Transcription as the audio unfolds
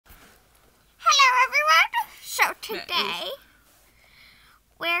today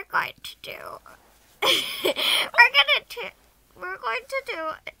we're going to do we're going to do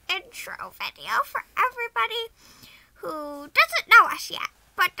an intro video for everybody who doesn't know us yet.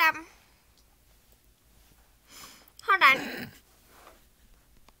 But hold on.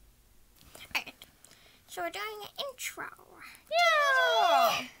 Alright. So we're doing an intro.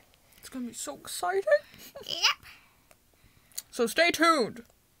 Yeah! It's gonna be so exciting. Yep. So stay tuned.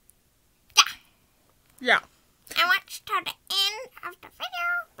 Yeah. Yeah. I watched to the end of the video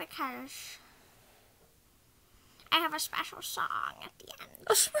because I have a special song at the end.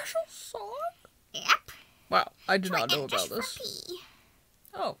 A special song? Yep. Wow, I did not know And about just this. for P.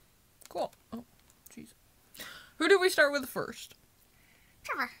 Oh, cool. Oh, jeez. Who do we start with first?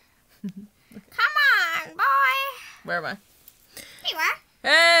 Trevor. Come on, boy. Where am I? Here you are.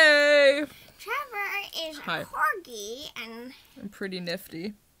 Hey! Trevor is Hi. a corgi and I'm pretty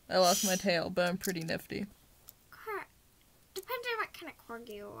nifty. I lost my tail, but I'm pretty nifty. depends on what kind of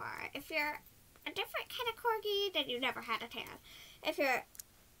corgi you are. If you're a different kind of corgi, then you never had a tail. If you're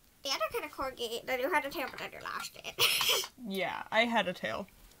the other kind of corgi, then you had a tail, but then you lost it. Yeah, I had a tail.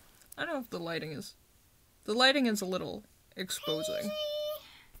 I don't know if the lighting is... The lighting is a little exposing.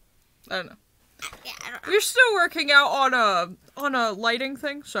 I don't know. Yeah, I don't know. We're still working out on a lighting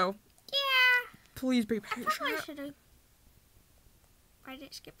thing, so Yeah. please be I patient. probably should have. Why did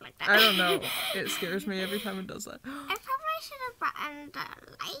it skip like that? I don't know. It scares me every time it does that. I probably should have buttoned the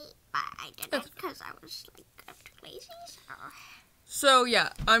light, but I didn't because I was like too lazy. So yeah,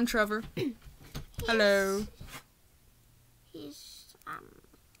 I'm Trevor. Hello. He's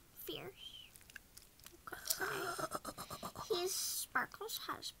fierce. He's Sparkle's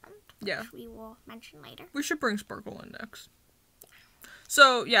husband. Yeah. Which we will mention later. We should bring Sparkle in next.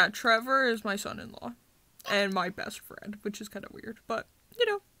 So yeah, Trevor is my son-in-law and my best friend, which is kind of weird, but you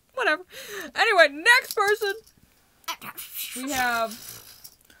know, whatever. Anyway, next person. We have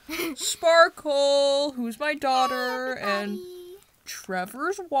Sparkle, who's my daughter, and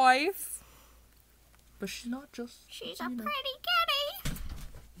Trevor's wife. But she's not just... She's a pretty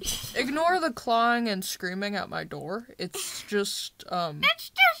kitty. Ignore the clawing and screaming at my door. It's just, It's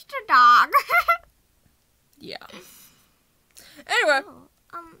just a dog. yeah. Anyway.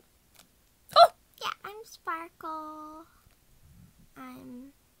 Oh. Yeah, I'm Sparkle.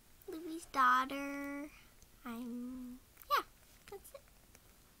 I'm Luie's daughter. Yeah, that's it.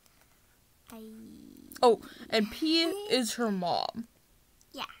 Oh, and P is her mom.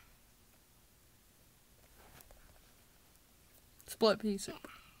 Yeah. Split pea soup.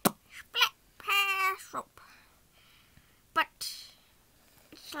 Split pear soup. But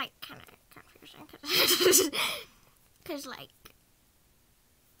it's like kind of confusing because like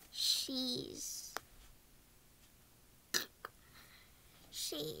she's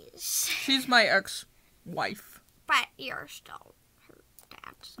She's my ex-wife. but you're still her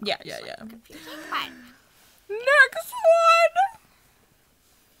dad. So Yeah, it's, yeah, like, yeah. confusing, but Next one!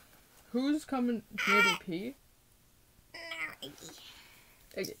 Who's coming? Maybe P? no,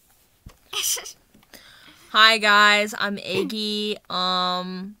 Iggy. Iggy. Hi guys, I'm Iggy.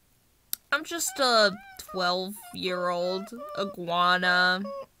 I'm just a 12-year-old iguana,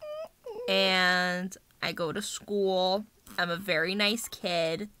 and I go to school. I'm a very nice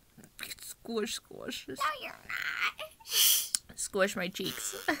kid. Squish, squish. No, you're not. Squish my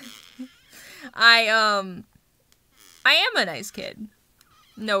cheeks. I am a nice kid.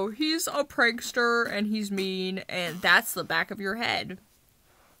 No, he's a prankster and he's mean, and that's the back of your head.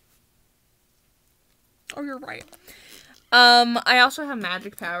 Oh, you're right. I also have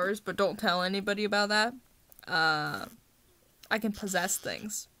magic powers, but don't tell anybody about that. I can possess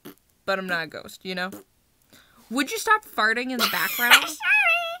things, but I'm not a ghost, you know? Would you stop farting in the background? Sorry.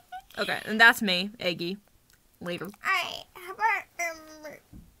 Okay, and that's me, Eggy. Later. Alright, how about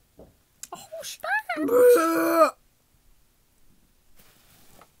Oh, stop!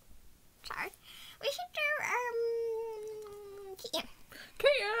 sorry. We should do Keaton.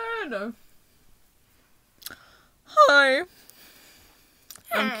 Keaton! Hi.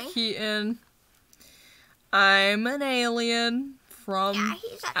 Hi. I'm Keaton. I'm an alien from Yeah,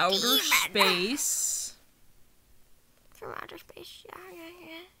 he's a outer demon. space. From outer space. Yeah.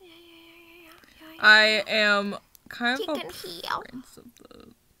 I am kind He of can a heal. prince of the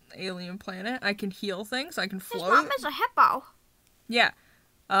alien planet. I can heal things. I can His float. mom is a hippo. Yeah.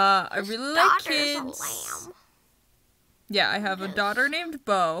 I His really like daughter's kids. a lamb. Yeah, I have a daughter named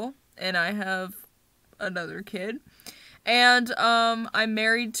Bo, and I have another kid. And I'm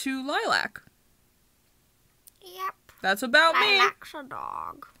married to Lilac. Yep. That's about me. Lilac's a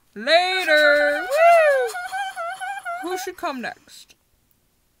dog. Later. Woo! Who should come next?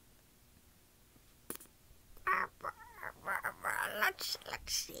 Our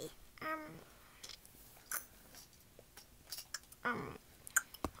let's see.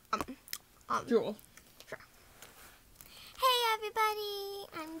 Jewel. Sure. Hey everybody,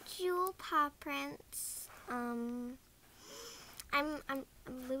 I'm Jewel Paw Prince. I'm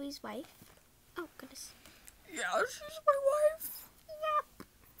Louie's wife. Oh goodness. Yeah, she's my wife. Yep.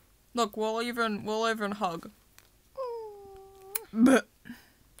 Look, we'll even hug.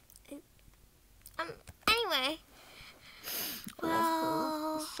 Anyway. I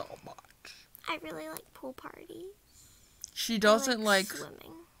love her so much. I really like pool parties. She doesn't like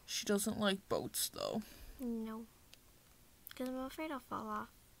swimming. She doesn't like boats though. No. Because I'm afraid I'll fall off.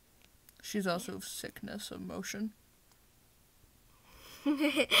 She's also sickness of motion.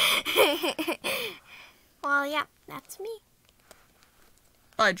 Well, yeah, that's me.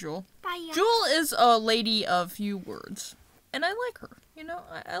 Bye, Jewel. Bye, yeah. Jewel is a lady of few words, and I like her. You know,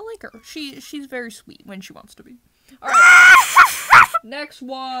 I like her. She's very sweet when she wants to be. All right. Next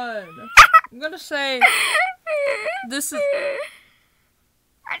one. I'm gonna say this is.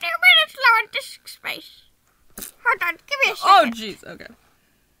 2 minutes low in disk space. Hold on, give me a second. Oh, jeez. Okay.